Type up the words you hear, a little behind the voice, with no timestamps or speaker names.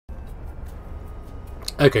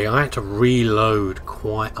Okay, I had to reload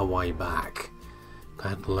quite a way back. I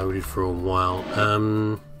hadn't loaded for a while.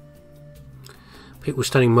 People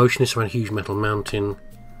standing motionless around a huge metal mountain.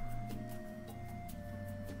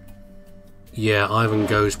 Yeah, Ivan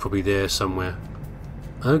Go's probably there somewhere.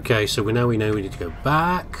 Okay, so we know we need to go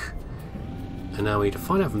back. And now we need to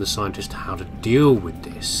find out from the scientist how to deal with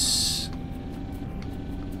this.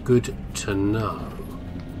 Good to know.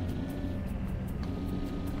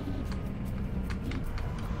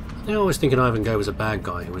 I was thinking Ivan Go was a bad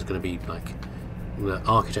guy who was going to be like the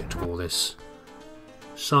architect of all this.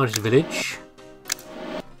 Scientist village.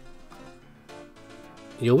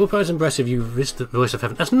 Your willpower is impressive. You've risked the voice of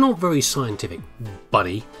heaven. That's not very scientific,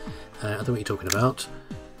 buddy. I don't know what you're talking about.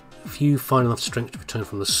 If you find enough strength to return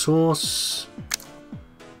from the source.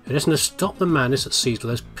 It isn't to stop the madness that seized all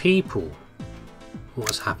those people. What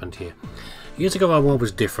has happened here? Years ago our world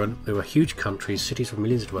was different. There were huge countries, cities with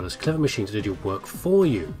millions of dwellers, clever machines that did your work for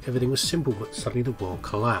you. Everything was simple, but suddenly the world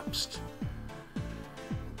collapsed.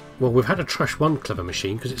 Well, we've had to trash one clever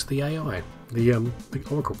machine because it's the AI, the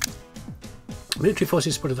Oracle. Military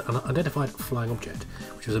forces spotted an unidentified flying object,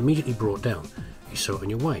 which was immediately brought down. You saw it on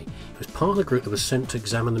your way. It was part of the group that was sent to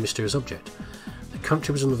examine the mysterious object. The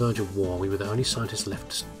country was on the verge of war. We were the only scientists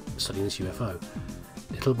left studying this UFO.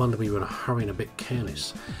 Little wonder we were in a hurry and a bit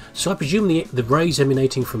careless. So I presume the rays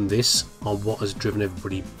emanating from this are what has driven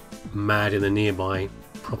everybody mad in the nearby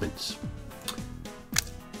province.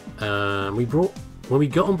 When we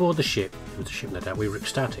got on board the ship, it was a ship no doubt, we were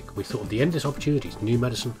ecstatic. We thought of the endless opportunities, new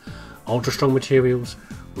medicine, ultra-strong materials,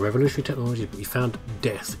 revolutionary technology, but we found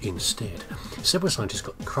death instead. Several scientists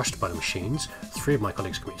got crushed by the machines. 3 of my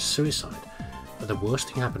colleagues committed suicide. But the worst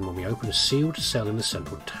thing happened when we opened a sealed cell in the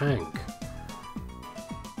central tank.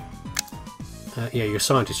 Yeah, you're a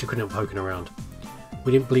scientist, you couldn't help poking around.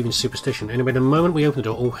 We didn't believe in superstition. Anyway, the moment we opened the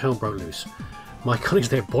door, all hell broke loose. My colleagues,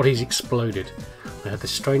 their bodies exploded. I had this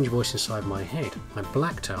strange voice inside my head. I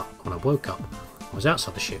blacked out. When I woke up, I was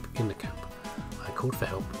outside the ship, in the camp. I called for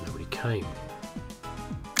help, but nobody came.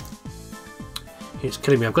 It's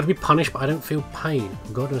killing me. I've got to be punished, but I don't feel pain.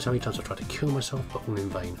 God knows how many times I've tried to kill myself, but all in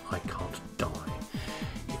vain. I can't die.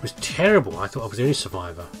 It was terrible. I thought I was the only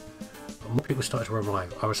survivor. But more people started to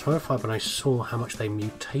arrive. I was horrified when I saw how much they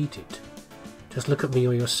mutated. Just look at me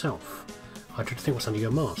or yourself. I tried to think what's under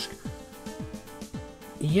your mask.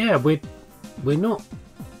 Yeah, we're not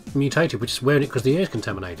mutated. We're just wearing it because the air's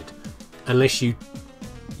contaminated. Unless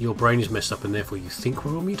your brain is messed up and therefore you think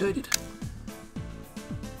we're all mutated.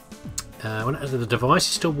 When the device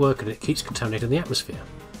is still working, it keeps contaminating the atmosphere.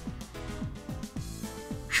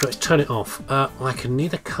 Sure, let's turn it off. I can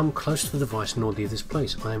neither come close to the device nor leave this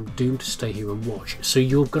place. I am doomed to stay here and watch. So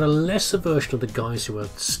you've got a lesser version of the guys who are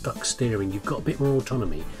stuck steering. You've got a bit more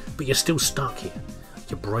autonomy, but you're still stuck here.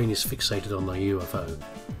 Your brain is fixated on the UFO.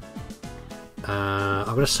 I'm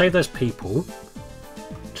going to save those people.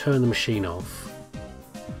 Turn the machine off.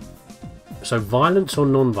 So violence or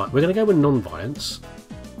non-violence? We're going to go with non-violence.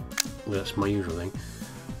 That's my usual thing.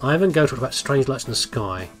 Ivan Go talked about strange lights in the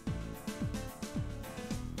sky.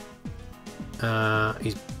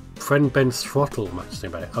 His friend Ben Throttle might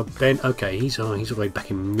think about it. Oh, Ben. Okay, he's all the way back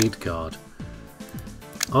in Midgard.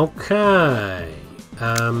 Okay.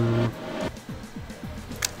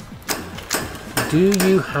 Do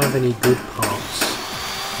you have any good parts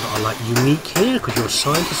that are like unique here? Because you're a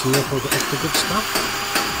scientist and therefore got extra good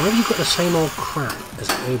stuff. Why have you got the same old crap as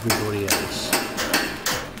everybody else?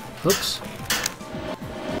 Oops.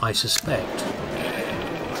 I suspect.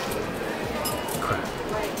 Crap.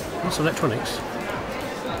 What's electronics?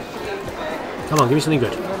 Come on, give me something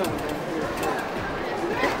good.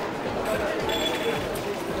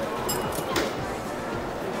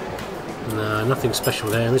 No, nothing special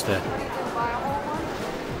there, is there?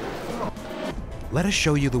 Let us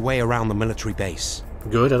show you the way around the military base.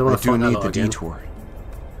 Good, I don't want to fight that lot again. Detour.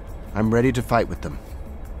 I'm ready to fight with them.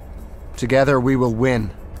 Together we will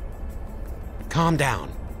win. Calm down.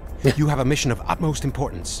 You have a mission of utmost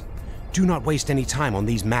importance. Do not waste any time on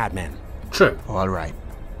these madmen. True. All right.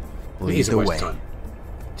 Lead the way.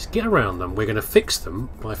 Just get around them. We're going to fix them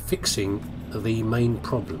by fixing the main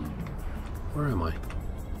problem. Where am I?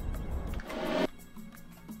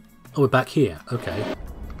 Oh, we're back here. Okay.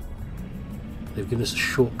 They've given us a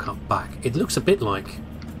shortcut back. It looks a bit like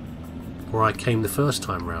where I came the first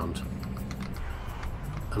time round.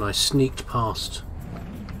 And I sneaked past.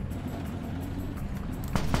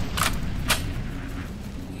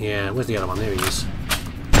 Yeah, where's the other one? There he is.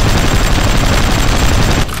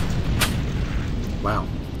 Wow.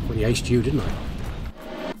 Really aced you, didn't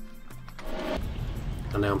I?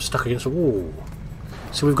 And now I'm stuck against a wall.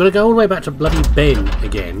 So we've got to go all the way back to bloody Ben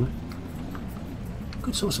again.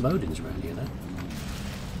 Good source of Odin's around here, though.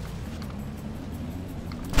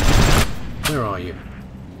 Where are you?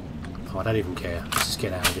 Oh, I don't even care. Let's just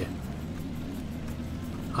get out of here.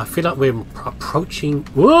 I feel like we're approaching...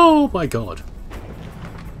 Whoa, my God!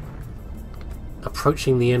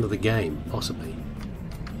 Approaching the end of the game, possibly.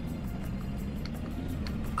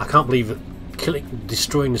 I can't believe that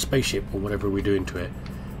destroying the spaceship, or whatever we're doing to it,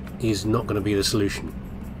 is not going to be the solution.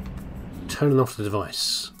 Turning off the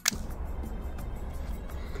device.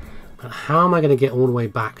 But how am I going to get all the way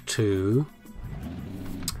back to...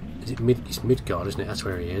 It's Midgard, isn't it? That's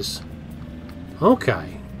where he is.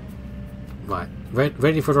 Okay. Right.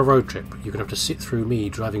 Ready for the road trip. You're going to have to sit through me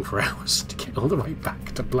driving for hours to get all the way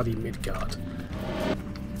back to bloody Midgard.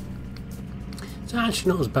 It's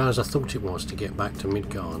actually not as bad as I thought it was to get back to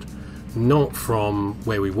Midgard. Not from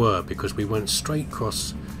where we were, because we went straight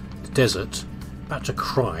across the desert, back to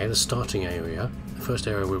Cry, the starting area, the first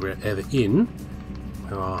area we were ever in,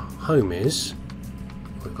 where our home is,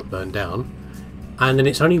 where it got burnt down. And then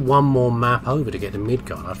it's only one more map over to get to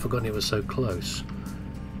Midgard. I'd forgotten it was so close.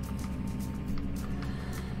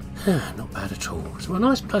 Not bad at all. So a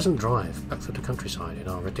nice pleasant drive back through the countryside in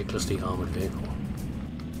our ridiculously armoured vehicle.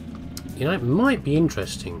 You know, it might be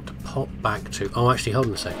interesting to pop back to... Oh, actually, hold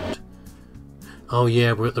on a second. Oh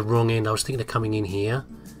yeah, we're at the wrong end. I was thinking of coming in here.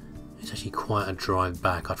 It's actually quite a drive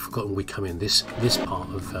back. I'd forgotten we come in this part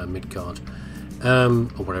of Midgard.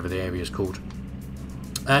 Or whatever the area is called.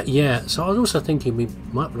 Yeah, so I was also thinking we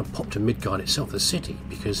might want to pop to Midgard itself, the city,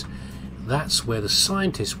 because that's where the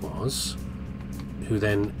scientist was, who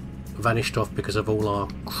then vanished off because of all our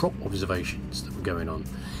crop observations that were going on.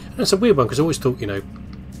 And it's a weird one, because I always thought, you know,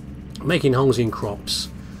 making holes in crops,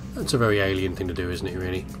 that's a very alien thing to do, isn't it,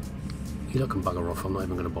 really? You lot can bugger off, I'm not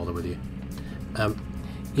even going to bother with you.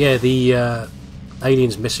 Yeah, the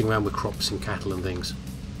aliens messing around with crops and cattle and things.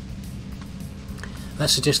 That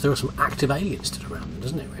suggests there are some active aliens still around them,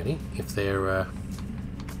 doesn't it, really? If they're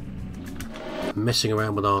messing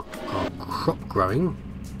around with our crop growing.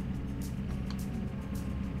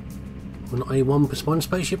 Well, not only one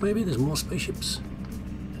spaceship, maybe? There's more spaceships?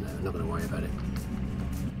 No, I'm not going to worry about it.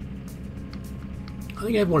 I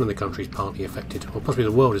think everyone in the country is partly affected, or possibly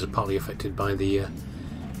the world is partly affected by the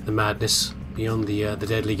madness beyond the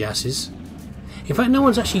deadly gases. In fact, no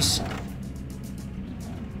one's actually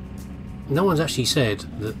said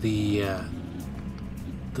that the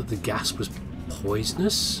gas was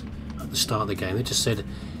poisonous at the start of the game. They just said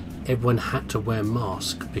everyone had to wear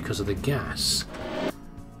masks because of the gas.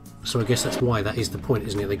 So I guess that's why that is the point,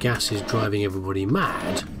 isn't it? The gas is driving everybody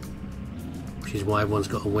mad, which is why everyone's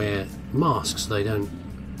got to wear masks so they don't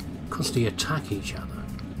constantly attack each other.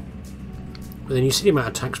 But then you see the amount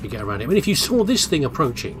of attacks we get around it. I mean, if you saw this thing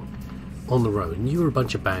approaching on the road and you were a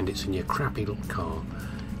bunch of bandits in your crappy little car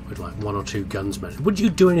with like 1 or 2 guns mounted, would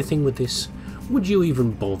you do anything with this? Would you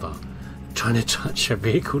even bother trying to touch a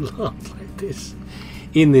vehicle like this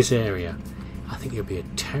in this area? I think it would be a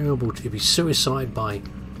terrible... It'd be suicide by...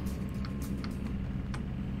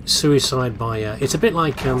 it's a bit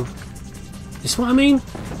like it's what I mean.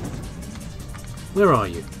 Where are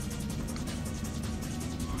you?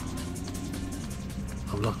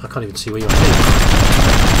 I can't even see where you are.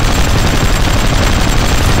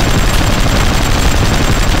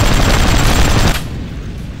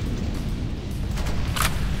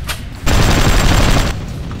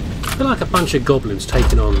 I feel like a bunch of goblins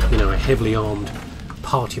taking on, you know, a heavily armed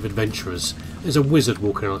party of adventurers. There's a wizard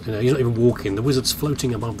walking on, you know, he's not even walking, the wizard's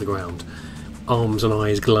floating above the ground, arms and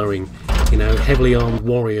eyes glowing, you know, heavily armed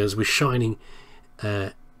warriors with shining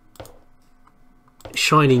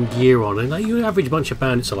gear on, and like, your average bunch of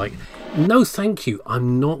bandits are like, no thank you,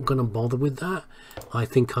 I'm not going to bother with that. I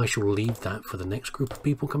think I shall leave that for the next group of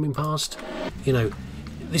people coming past. You know,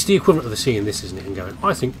 it's the equivalent of the seeing this, isn't it, and going,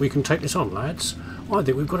 I think we can take this on, lads. I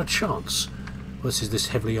think we've got a chance. Versus this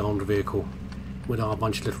heavily armed vehicle with our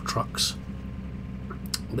bunch of little trucks.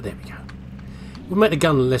 But there we go. We'll make the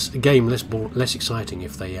game less exciting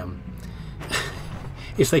if they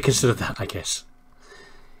if they consider that, I guess.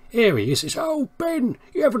 Here he is. It's, oh, Ben,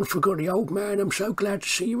 you haven't forgotten the old man. I'm so glad to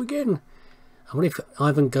see you again. I wonder if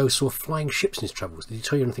Ivan Ghost saw flying ships in his travels. Did he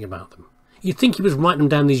tell you anything about them? You'd think he was writing them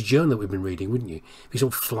down in his journal that we've been reading, wouldn't you? If he saw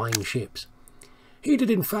flying ships. He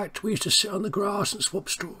did, in fact. We used to sit on the grass and swap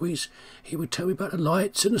stories. He would tell me about the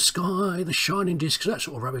lights in the sky, the shining discs, that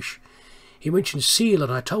sort of rubbish. He mentioned Seal,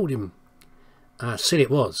 and I told him. Seal it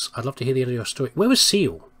was. I'd love to hear the end of your story. Where was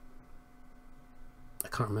Seal? I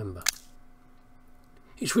can't remember.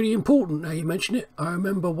 It's really important now you mention it. I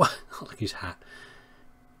remember one... I like his hat.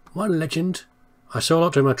 One legend. I saw a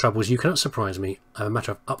lot during my troubles. You cannot surprise me. I have a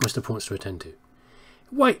matter of utmost importance to attend to.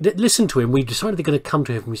 Wait, listen to him. We decided they're going to come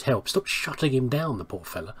to him for his help. Stop shutting him down, the poor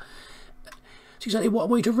fella. It's exactly what I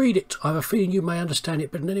want you to read it. I have a feeling you may understand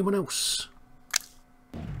it better than anyone else.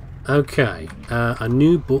 Okay, a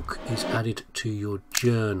new book is added to your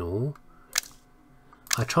journal.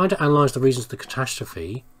 I tried to analyse the reasons for the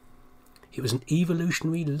catastrophe. It was an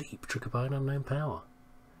evolutionary leap triggered by an unknown power.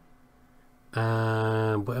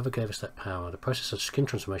 Whatever gave us that power. The process of skin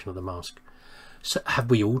transformation of the mask. So, have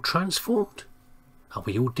we all transformed? Are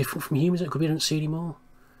we all different from humans that we don't see anymore?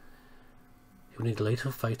 You'll need a later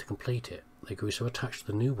faith to complete it. They grew so attached to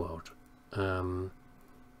the new world. Live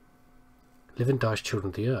and die as children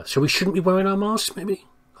of the earth. So we shouldn't be wearing our masks, maybe?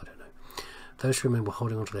 I don't know. Those who remain were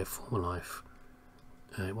holding on to their former life.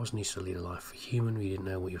 It wasn't easy to lead a life for human. We didn't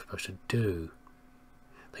know what you were supposed to do.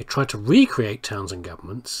 They tried to recreate towns and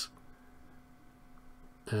governments.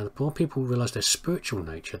 The poor people realised their spiritual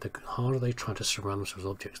nature. The harder they tried to surround themselves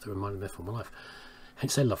with objects that reminded them of their former life.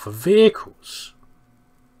 Hence their love for vehicles.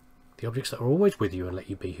 The objects that are always with you and let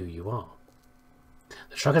you be who you are.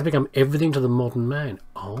 The truck has become everything to the modern man.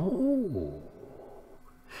 Oh.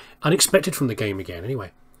 Unexpected from the game again,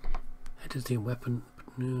 anyway. Identity and weapon.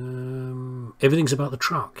 Everything's about the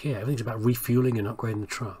truck. Yeah, everything's about refueling and upgrading the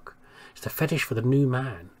truck. It's the fetish for the new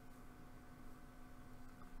man.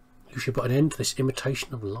 You should put an end to this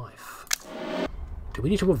imitation of life. Do we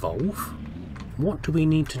need to evolve? What do we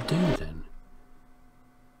need to do then?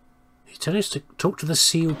 He's telling us to talk to the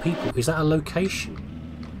Seal people. Is that a location?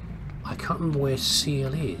 I can't remember where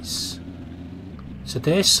Seal is. So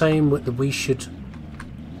they're saying that we should...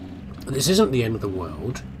 This isn't the end of the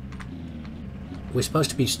world. We're supposed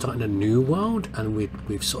to be starting a new world, and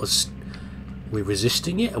we've sort of... We're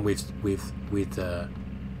resisting it, and we've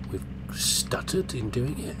stuttered in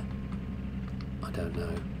doing it. I don't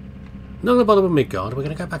know. Not gonna bother with Midgard. We're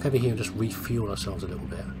going to go back over here and just refuel ourselves a little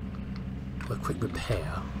bit. Do a quick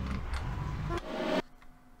repair.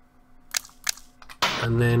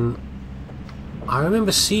 And then I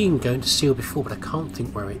remember going to Seal before, but I can't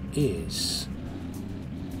think where it is.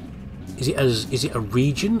 Is it a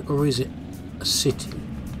region or is it a city?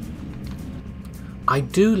 I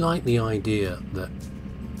do like the idea that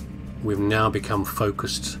we've now become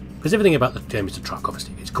focused, because everything about the game is the truck.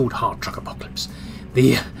 Obviously, it's called Hard Truck Apocalypse.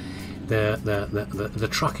 The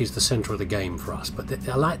truck is the centre of the game for us. But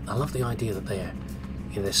I love the idea that they're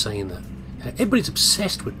saying that everybody's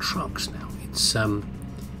obsessed with trucks now. It's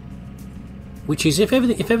which is if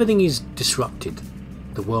everything is disrupted,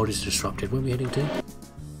 the world is disrupted. Where are we heading to?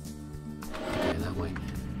 Okay, that way.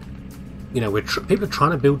 You know, people are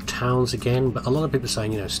trying to build towns again, but a lot of people are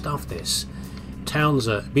saying, you know, stuff this. Towns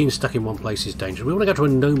are being stuck in one place is dangerous. We want to go to a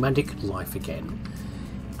nomadic life again,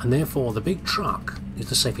 and therefore the big truck is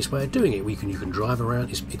the safest way of doing it. You can drive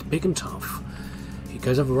around. It's big and tough. It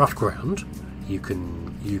goes over rough ground. You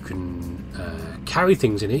can carry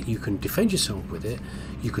things in it. You can defend yourself with it.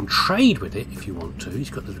 You can trade with it if you want to.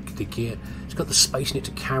 It's got the gear. It's got the space in it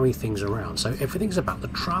to carry things around. So everything's about the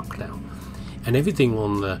truck now, and everything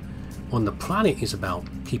on the planet is about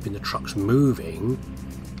keeping the trucks moving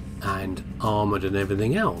and armoured and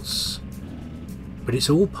everything else. But it's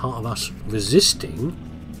all part of us resisting,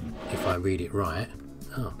 if I read it right.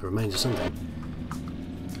 Oh, the remains of something.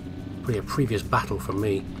 Probably a previous battle from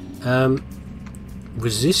me.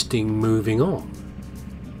 Resisting moving on.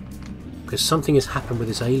 Because something has happened with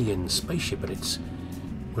this alien spaceship and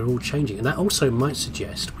we're all changing. And that also might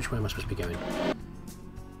suggest... Which way am I supposed to be going?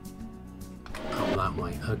 Oh, that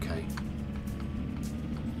way. Okay.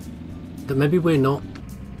 That maybe we're not...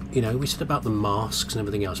 You know, we said about the masks and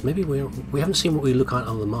everything else. Maybe we haven't seen what we look like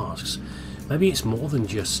under the masks. Maybe it's more than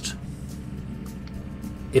just...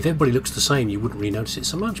 If everybody looks the same, you wouldn't really notice it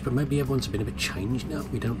so much. But maybe everyone's been a bit changed now.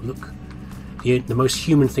 We don't look... The most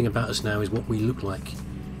human thing about us now is what we look like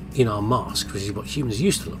in our masks, which is what humans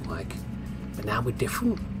used to look like. But now we're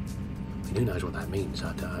different. And who knows what that means?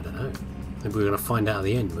 I don't know. Maybe we're going to find out at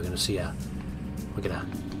the end. We're going to see we're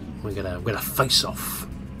going to face off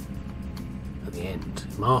at the end.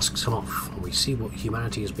 Masks come off, and we see what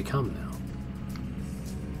humanity has become now.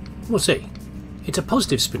 We'll see. It's a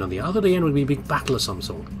positive spin on the other. The end would be a big battle of some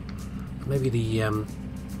sort. Maybe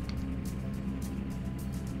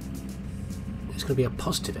it's going to be a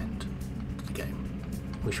positive end to the game.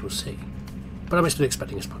 We shall see. But I'm still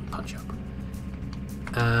expecting a punch up.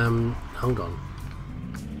 Hold on.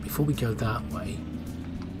 Before we go that way,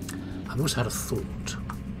 I've also had a thought.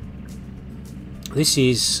 This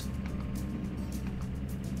is...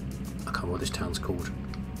 I can't remember what this town's called.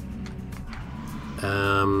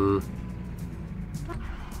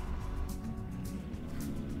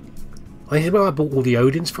 Is it where I bought all the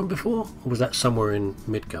Odins from before? Or was that somewhere in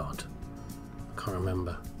Midgard? I can't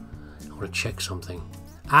remember. I want to check something.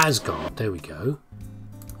 Asgard, there we go.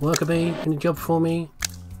 Worker bee, any job for me?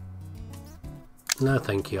 No,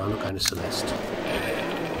 thank you. I'm not going to Celeste.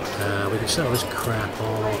 We can sell this crap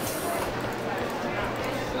off.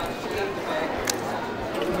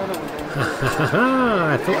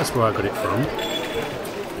 I thought that's where I got it from.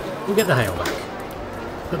 We'll get the hail back.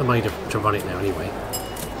 Got the money to run it now anyway.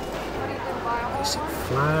 Basic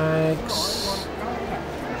flags.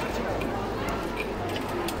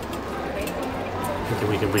 I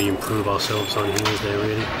think we can really improve ourselves on heals there,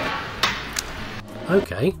 really.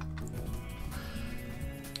 Okay.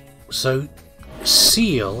 So,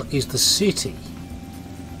 Seal is the city.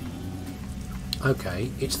 Okay,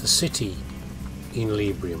 it's the city in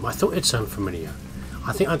Librium. I thought it'd sound familiar.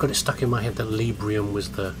 I think I got it stuck in my head that Librium was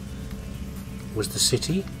the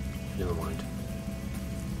city. Never mind.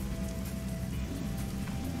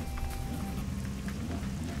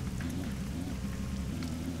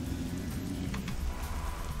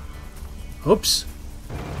 Oops.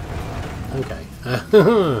 Okay.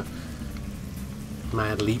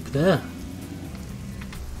 Mad leap there.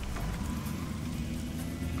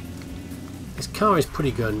 This car is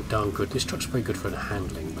pretty good, darn good. This truck's very good for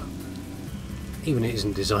handling, but even it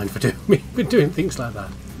isn't designed for doing things like that.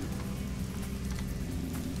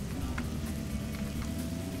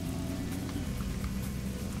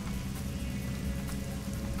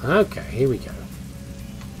 Okay, here we go.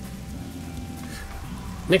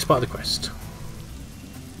 Next part of the quest.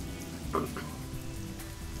 Have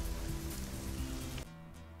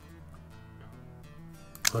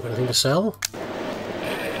I got anything to sell?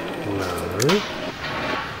 No.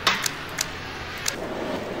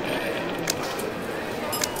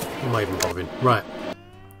 I'm not even bothering. Right.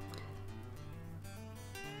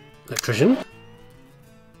 Electrician?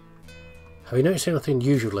 Have you noticed anything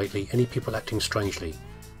unusual lately? Any people acting strangely?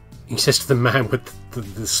 He says to the man with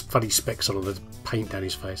the funny specks on the paint down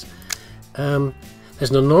his face.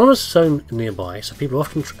 There's an enormous zone nearby, so people are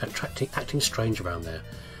often acting strange around there.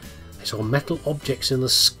 They saw metal objects in the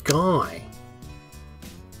sky.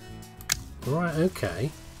 Right, okay.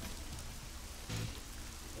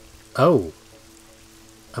 Oh.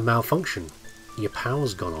 A malfunction. Your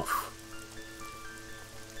power's gone off.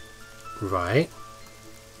 Right.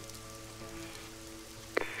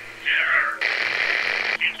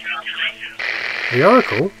 The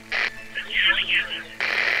Oracle?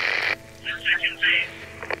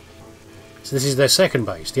 So this is their second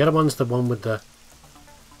base. The other one's the one with the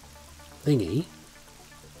thingy.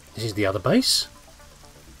 This is the other base?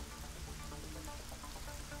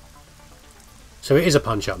 So it is a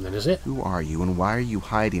punch-up then, is it? Who are you and why are you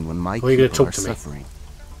hiding when my Or are you gonna people talk are to me? suffering?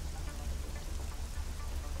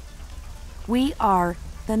 We are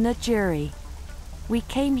the Najiri. We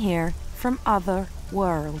came here from other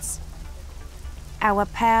worlds. Our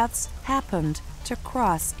paths happened to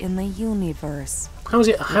cross in the universe. How has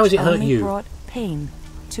it hurt only you? Brought pain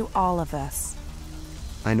to all of us.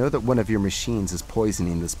 I know that one of your machines is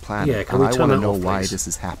poisoning this planet, Yeah, can and we I turn want to that know off, why please? this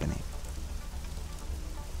is happening.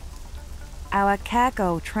 Our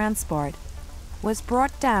cargo transport was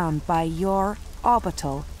brought down by your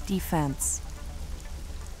orbital defense.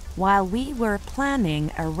 While we were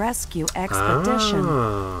planning a rescue expedition,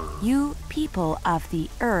 you people of the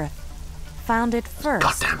Earth found it first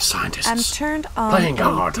Goddamn scientists. and turned on Playing a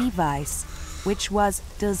God. device which was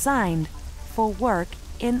designed for work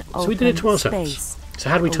in So we did it to open ourselves. space, So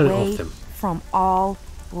how do we turn it away off then? from all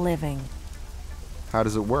living. How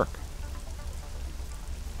does it work?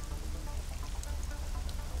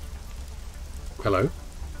 Hello?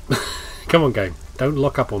 Come on, game. Don't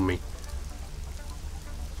lock up on me.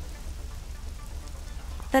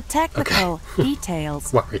 The technical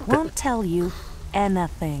details Worried. won't tell you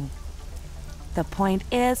anything. The point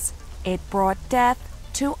is, it brought death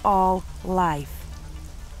to all life.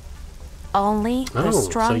 Only the so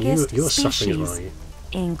strongest you're suffering as well, species, are you?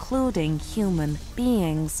 including human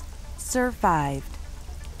beings, survived,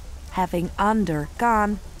 having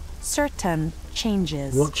undergone certain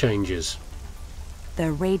changes. What changes?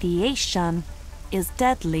 The radiation is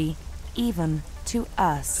deadly even to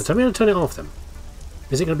us. So tell me how to turn it off then.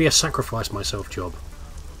 Is it going to be a sacrifice myself job?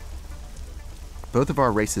 Both of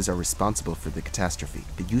our races are responsible for the catastrophe,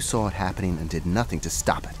 but you saw it happening and did nothing to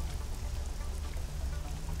stop it.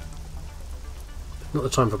 Not the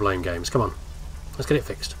time for blame games. Come on. Let's get it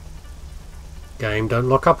fixed. Game, don't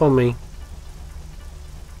lock up on me.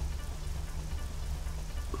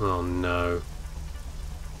 Oh no.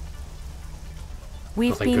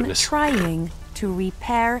 We've thank been goodness. trying to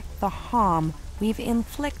repair the harm we've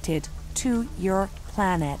inflicted to your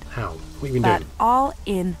planet, How? What have you been but doing? all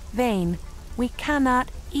in vain. we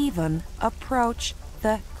cannot even approach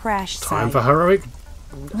the crash site. Time for heroic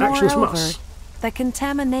actions from Moreover, us. the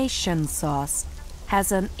contamination source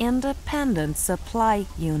has an independent supply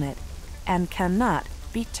unit and cannot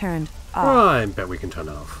be turned off. I bet we can turn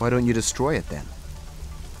it off. Why don't you destroy it then?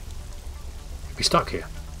 We're stuck here.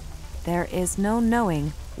 There is no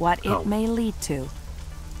knowing what it Oh. may lead to.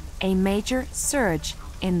 A major surge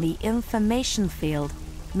in the information field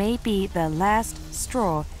may be the last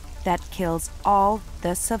straw that kills all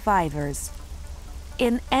the survivors.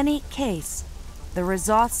 In any case, the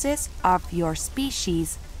resources of your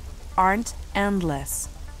species aren't endless.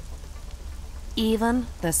 Even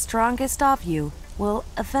the strongest of you will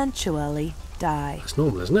eventually die. That's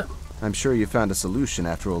normal, isn't it? I'm sure you found a solution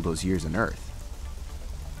after all those years on Earth.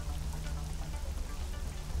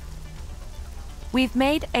 We've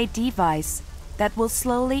made a device that will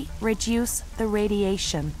slowly reduce the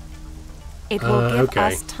radiation. It will give okay.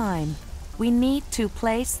 us time. We need to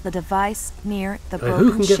place the device near the Who broken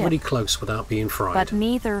can get ship, really close without being fried? but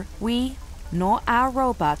neither we nor our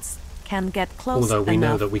robots can get close Although we know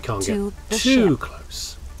enough that we can't to get the too ship.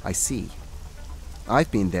 close. I see.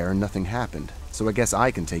 I've been there and nothing happened, so I guess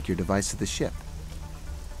I can take your device to the ship.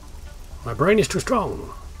 My brain is too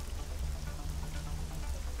strong.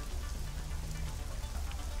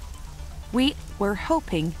 We were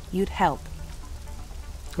hoping you'd help.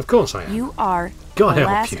 Of course I am. You are God the help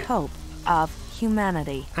last you. hope of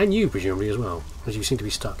humanity. And you, presumably, as well, as you seem to be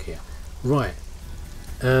stuck here. Right.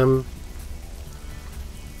 Oh,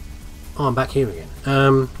 I'm back here again.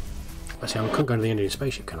 I say I can't go to the end of the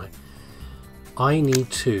spaceship, can I? I need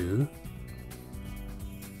to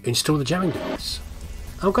install the jamming device.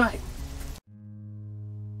 Okay.